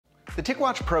The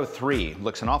TicWatch Pro 3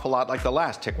 looks an awful lot like the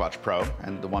last TicWatch Pro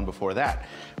and the one before that,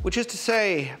 which is to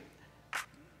say,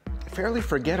 fairly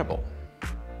forgettable.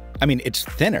 I mean, it's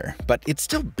thinner, but it's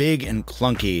still big and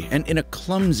clunky, and in a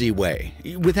clumsy way,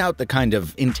 without the kind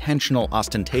of intentional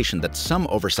ostentation that some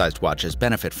oversized watches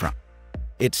benefit from.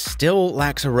 It still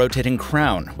lacks a rotating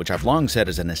crown, which I've long said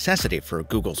is a necessity for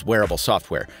Google's wearable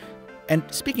software. And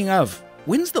speaking of,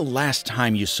 when's the last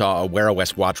time you saw a Wear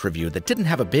OS watch review that didn't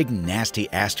have a big nasty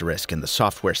asterisk in the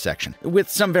software section, with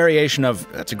some variation of,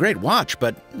 that's a great watch,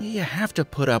 but you have to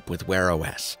put up with Wear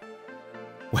OS?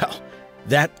 Well,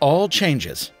 that all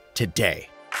changes today.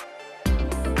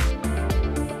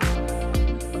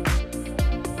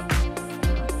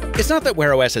 It's not that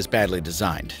Wear OS is badly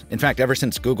designed. In fact, ever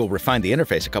since Google refined the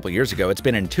interface a couple years ago, it's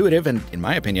been intuitive and, in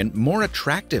my opinion, more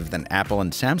attractive than Apple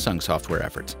and Samsung software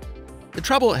efforts. The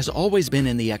trouble has always been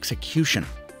in the execution.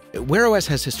 Wear OS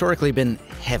has historically been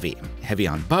heavy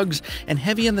on bugs, and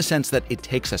heavy in the sense that it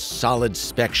takes a solid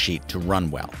spec sheet to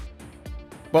run well.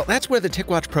 Well, that's where the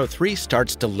TicWatch Pro 3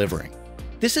 starts delivering.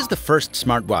 This is the first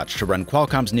smartwatch to run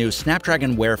Qualcomm's new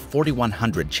Snapdragon Wear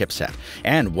 4100 chipset,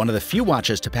 and one of the few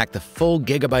watches to pack the full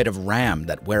gigabyte of RAM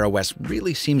that Wear OS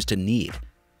really seems to need.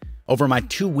 Over my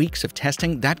 2 weeks of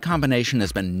testing, that combination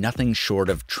has been nothing short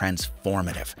of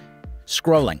transformative.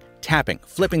 Scrolling, tapping,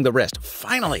 flipping the wrist,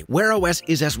 finally, Wear OS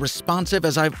is as responsive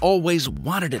as I've always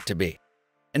wanted it to be.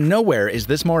 And nowhere is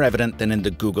this more evident than in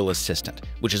the Google Assistant,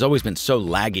 which has always been so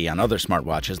laggy on other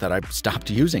smartwatches that I've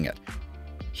stopped using it.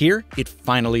 Here, it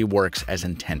finally works as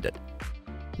intended.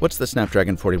 What's the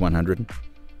Snapdragon 4100?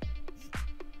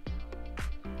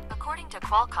 According to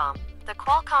Qualcomm, the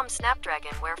Qualcomm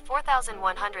Snapdragon Wear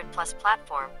 4100 Plus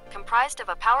platform, comprised of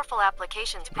a powerful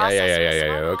applications processor.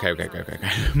 Okay.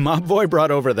 Mobvoi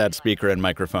brought over that speaker and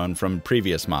microphone from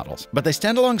previous models, but they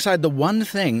stand alongside the one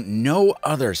thing no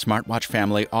other smartwatch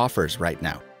family offers right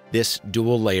now: this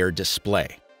dual-layer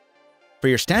display. For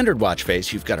your standard watch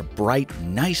face, you've got a bright,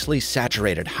 nicely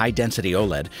saturated high-density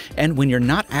OLED, and when you're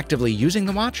not actively using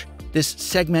the watch, this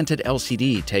segmented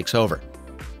LCD takes over.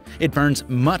 It burns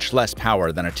much less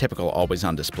power than a typical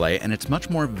always-on display, and it's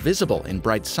much more visible in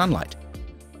bright sunlight.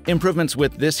 Improvements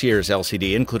with this year's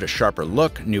LCD include a sharper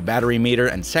look, new battery meter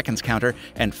and seconds counter,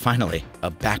 and finally,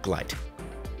 a backlight.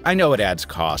 I know it adds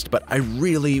cost, but I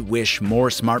really wish more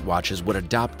smartwatches would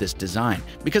adopt this design,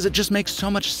 because it just makes so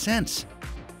much sense.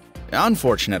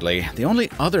 Unfortunately, the only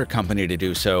other company to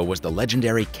do so was the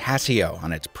legendary Casio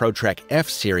on its ProTrek F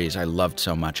series I loved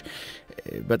so much.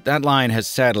 But that line has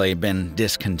sadly been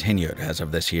discontinued as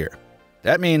of this year.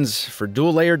 That means, for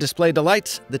dual-layer display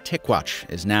delights, the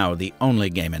TicWatch is now the only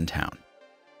game in town.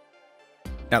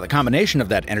 Now, the combination of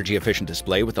that energy-efficient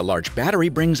display with a large battery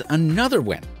brings another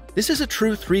win. This is a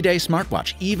true 3-day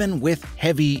smartwatch, even with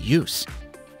heavy use.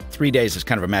 3 days is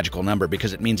kind of a magical number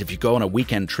because it means if you go on a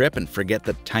weekend trip and forget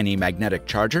the tiny magnetic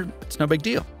charger, it's no big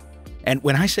deal. And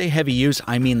when I say heavy use,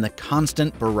 I mean the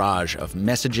constant barrage of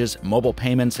messages, mobile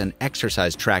payments, and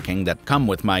exercise tracking that come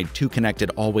with my too-connected,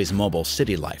 always-mobile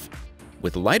city life.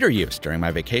 With lighter use during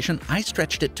my vacation, I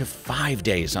stretched it to 5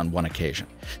 days on one occasion.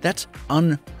 That's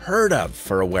unheard of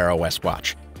for a Wear OS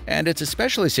watch. And it's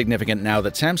especially significant now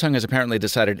that Samsung has apparently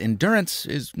decided endurance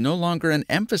is no longer an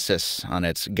emphasis on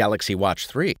its Galaxy Watch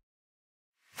 3.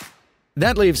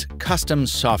 That leaves custom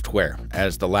software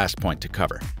as the last point to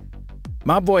cover.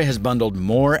 Mobvoi has bundled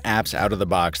more apps out of the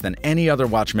box than any other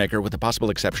watchmaker with the possible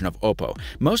exception of Oppo,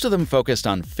 most of them focused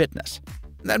on fitness.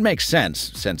 That makes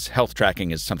sense, since health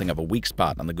tracking is something of a weak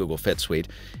spot on the Google Fit suite.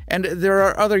 And there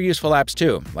are other useful apps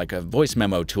too, like a voice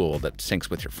memo tool that syncs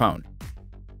with your phone.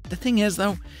 The thing is,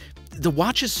 though, the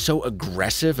watch is so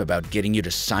aggressive about getting you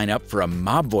to sign up for a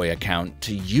Mobvoi account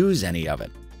to use any of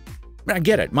it. I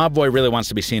get it, Mobvoi really wants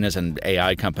to be seen as an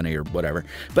AI company or whatever,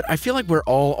 but I feel like we're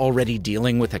all already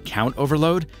dealing with account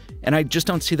overload, and I just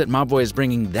don't see that Mobvoi is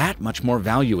bringing that much more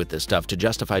value with this stuff to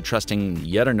justify trusting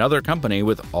yet another company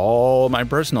with all my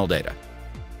personal data.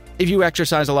 If you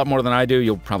exercise a lot more than I do,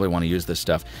 you'll probably want to use this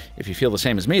stuff. If you feel the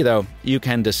same as me, though, you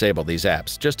can disable these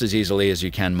apps just as easily as you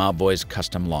can Mobvoi's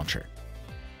custom launcher.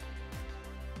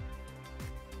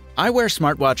 I wear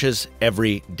smartwatches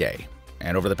every day.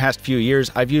 And over the past few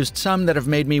years, I've used some that have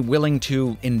made me willing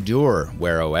to endure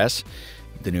Wear OS.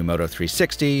 The new Moto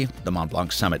 360, the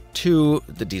Montblanc Summit 2,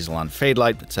 the Diesel-on Fade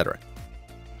Light, etc.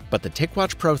 But the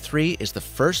TicWatch Pro 3 is the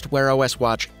first Wear OS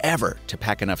watch ever to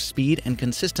pack enough speed and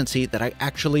consistency that I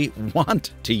actually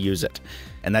want to use it.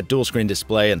 And that dual-screen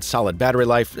display and solid battery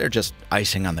life, they're just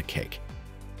icing on the cake.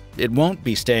 It won't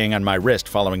be staying on my wrist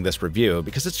following this review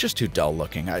because it's just too dull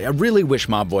looking. I really wish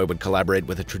Mobvoi would collaborate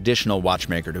with a traditional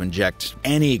watchmaker to inject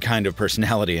any kind of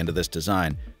personality into this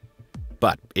design.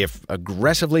 But if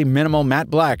aggressively minimal matte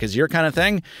black is your kind of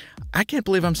thing, I can't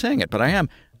believe I'm saying it, but I am.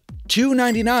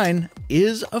 $299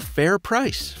 is a fair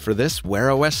price for this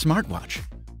Wear OS smartwatch.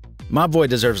 Mobvoi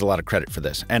deserves a lot of credit for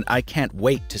this, and I can't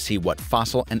wait to see what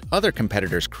Fossil and other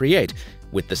competitors create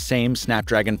with the same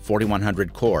Snapdragon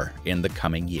 4100 core in the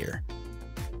coming year.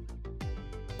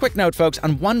 Quick note, folks,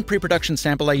 on one pre-production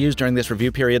sample I used during this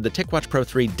review period, the TicWatch Pro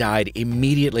 3 died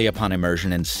immediately upon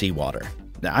immersion in seawater.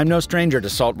 Now, I'm no stranger to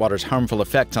saltwater's harmful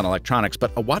effects on electronics,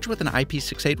 but a watch with an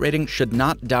IP68 rating should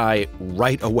not die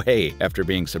right away after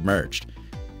being submerged.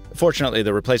 Fortunately,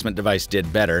 the replacement device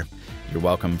did better. You're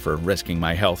welcome for risking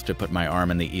my health to put my arm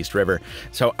in the East River.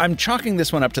 So I'm chalking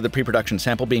this one up to the pre-production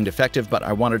sample being defective, but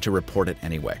I wanted to report it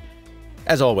anyway.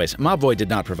 As always, Mobvoi did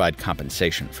not provide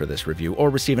compensation for this review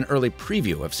or receive an early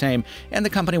preview of same, and the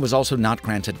company was also not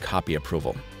granted copy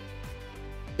approval.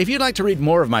 If you'd like to read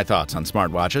more of my thoughts on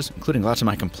smartwatches, including lots of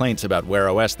my complaints about Wear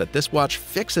OS that this watch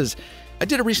fixes, I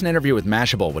did a recent interview with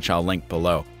Mashable, which I'll link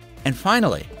below. And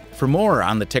finally, for more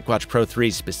on the TicWatch Pro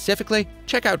 3 specifically,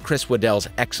 check out Chris Waddell's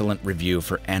excellent review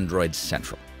for Android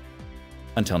Central.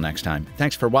 Until next time,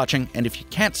 thanks for watching, and if you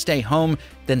can't stay home,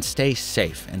 then stay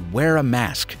safe and wear a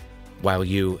mask while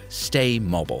you stay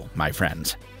mobile, my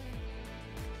friends.